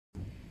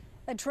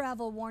A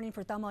travel warning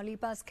for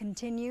Tamaulipas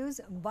continues.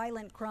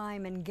 Violent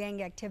crime and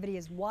gang activity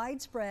is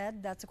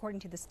widespread. That's according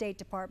to the State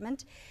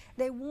Department.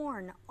 They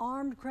warn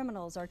armed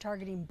criminals are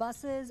targeting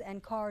buses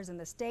and cars in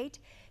the state.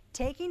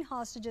 Taking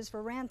hostages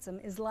for ransom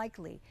is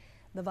likely.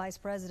 The Vice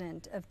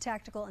President of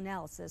Tactical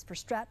Analysis for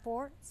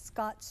Stratfor,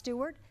 Scott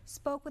Stewart,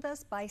 spoke with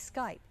us by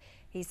Skype.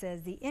 He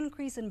says the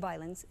increase in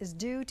violence is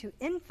due to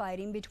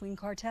infighting between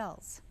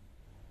cartels.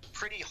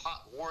 Pretty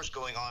hot wars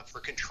going on for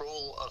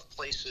control of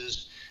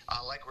places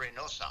like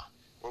Reynosa,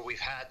 where we've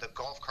had the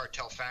Gulf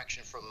Cartel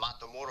faction from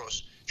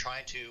Matamoros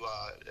trying to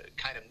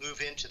kind of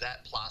move into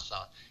that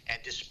plaza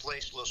and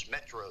displace Los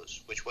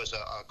Metros, which was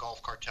a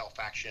Gulf Cartel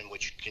faction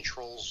which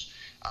controls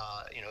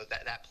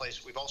that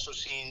place. We've also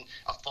seen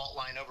a fault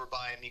line over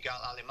by Miguel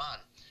Aleman,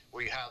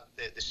 where you have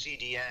the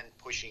CDN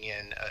pushing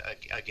in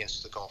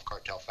against the Gulf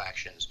Cartel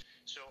factions.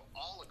 So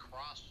all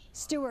across.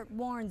 Stewart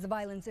warns the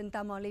violence in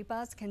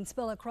Tamaulipas can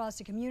spill across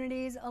to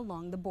communities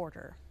along the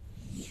border.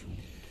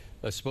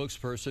 A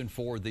spokesperson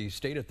for the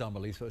state of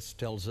Tamaulipas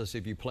tells us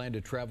if you plan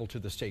to travel to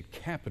the state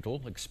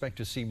capital, expect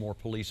to see more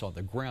police on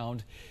the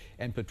ground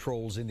and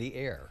patrols in the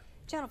air.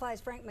 Channel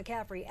 5's Frank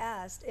McCaffrey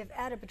asked if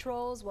added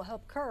patrols will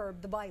help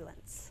curb the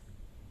violence.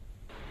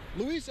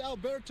 Luis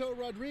Alberto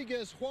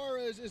Rodriguez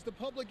Juarez is the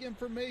public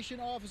information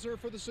officer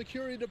for the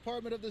Security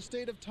Department of the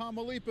state of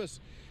Tamaulipas.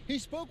 He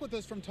spoke with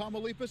us from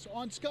Tamaulipas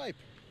on Skype.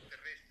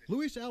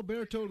 Luis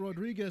Alberto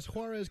Rodriguez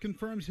Juarez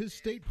confirms his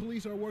state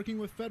police are working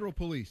with federal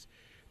police.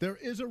 There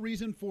is a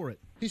reason for it.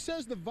 He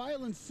says the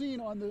violence seen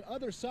on the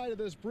other side of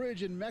this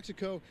bridge in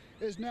Mexico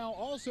is now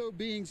also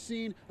being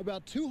seen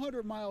about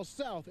 200 miles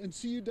south in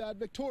Ciudad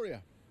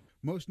Victoria.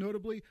 Most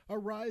notably, a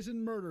rise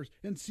in murders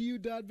in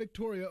Ciudad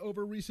Victoria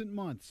over recent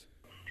months.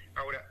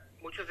 Ahora,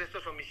 muchos de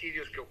estos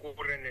homicidios que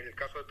ocurren en el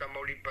caso de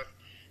Tamaulipas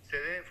se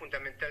deben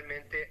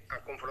fundamentalmente a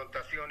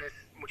confrontaciones,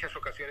 muchas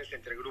ocasiones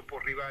entre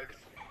grupos rivales.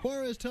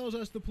 Juarez tells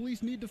us the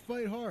police need to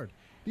fight hard.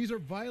 These are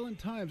violent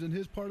times in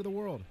his part of the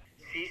world.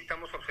 Sí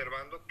estamos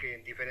observando que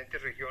en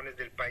diferentes regiones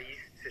del país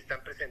se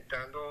están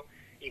presentando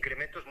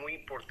incrementos muy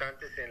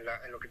importantes en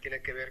lo que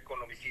tiene que ver con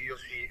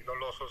homicidios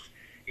dolosos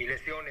y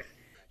lesiones.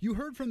 You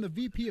heard from the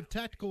VP of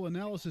Tactical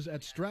Analysis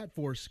at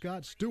Stratfor,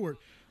 Scott Stewart.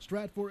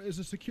 Stratfor is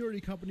a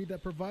security company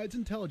that provides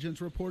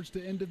intelligence reports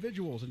to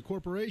individuals and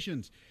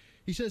corporations.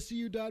 He says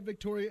Ciudad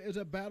Victoria is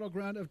a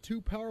battleground of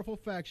two powerful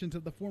factions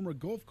of the former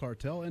Gulf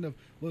Cartel and of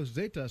Los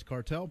Zetas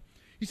Cartel.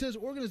 He says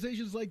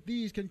organizations like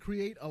these can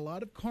create a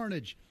lot of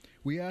carnage.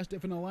 We asked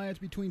if an alliance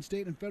between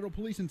state and federal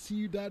police in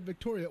Ciudad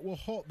Victoria will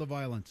halt the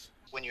violence.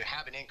 When you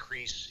have an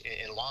increase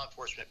in law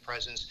enforcement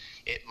presence,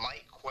 it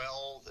might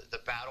quell the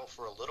battle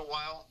for a little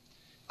while,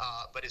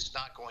 but it's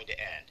not going to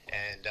end.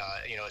 And,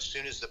 as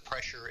soon as the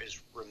pressure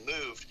is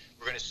removed,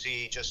 we're going to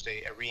see just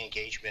a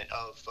re-engagement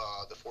of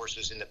the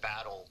forces in the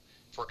battle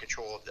for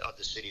control of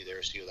the city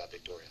there, Ciudad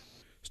Victoria.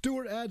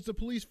 Stewart adds the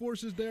police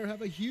forces there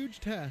have a huge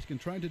task in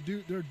trying to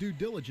do their due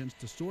diligence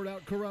to sort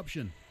out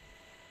corruption.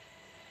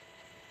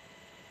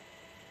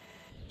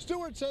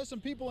 Stewart says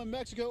some people in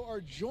Mexico are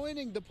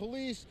joining the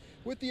police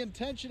with the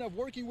intention of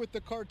working with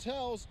the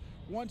cartels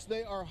once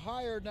they are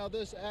hired. Now,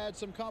 this adds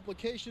some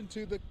complication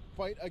to the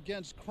fight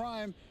against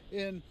crime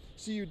in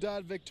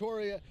Ciudad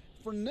Victoria.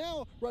 For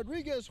now,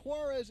 Rodriguez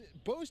Juarez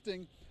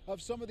boasting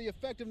of some of the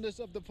effectiveness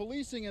of the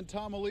policing in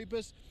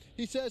Tamaulipas.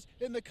 He says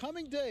in the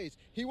coming days,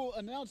 he will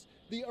announce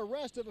the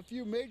arrest of a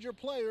few major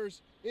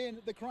players in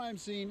the crime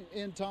scene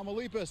in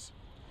Tamaulipas.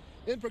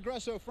 In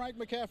Progreso, Frank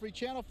McCaffrey,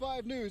 Channel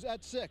 5 News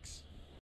at 6.